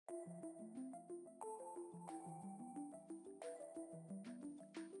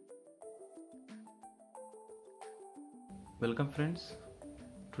Welcome friends.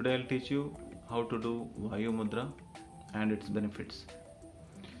 Today I'll teach you how to do Vayu Mudra and its benefits.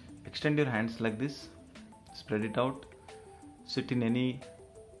 Extend your hands like this, spread it out, sit in any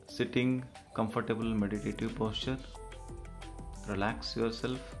sitting comfortable meditative posture, relax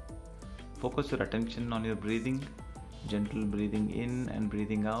yourself, focus your attention on your breathing, gentle breathing in and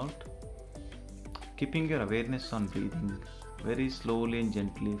breathing out, keeping your awareness on breathing. Very slowly and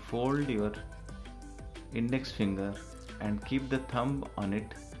gently fold your index finger and keep the thumb on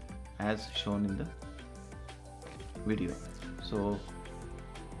it as shown in the video. So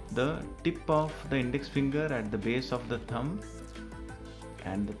the tip of the index finger at the base of the thumb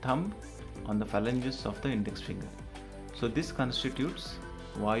and the thumb on the phalanges of the index finger. So this constitutes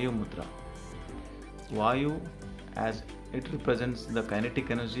Vayu Mudra. Vayu, as it represents the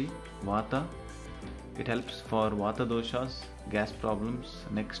kinetic energy, Vata. It helps for Vata doshas, gas problems,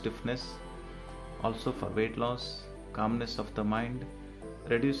 neck stiffness, also for weight loss, calmness of the mind,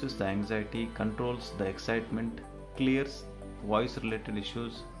 reduces the anxiety, controls the excitement, clears voice related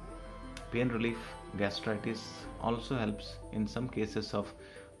issues, pain relief, gastritis, also helps in some cases of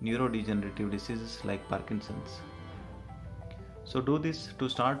neurodegenerative diseases like Parkinson's. So do this to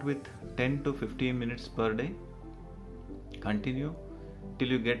start with 10 to 15 minutes per day. Continue till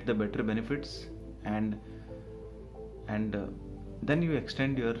you get the better benefits and then you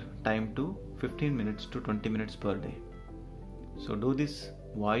extend your time to 15 minutes to 20 minutes per day. So do this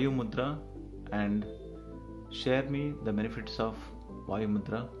Vayu Mudra and share me the benefits of Vayu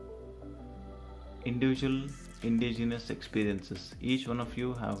Mudra. Indigenous experiences. Each one of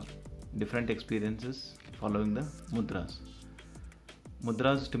you have different experiences following the mudras.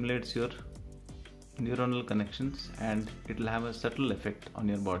 Mudras stimulates your neuronal connections and it will have a subtle effect on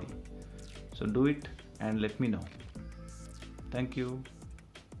your body. So do it and let me know. Thank you.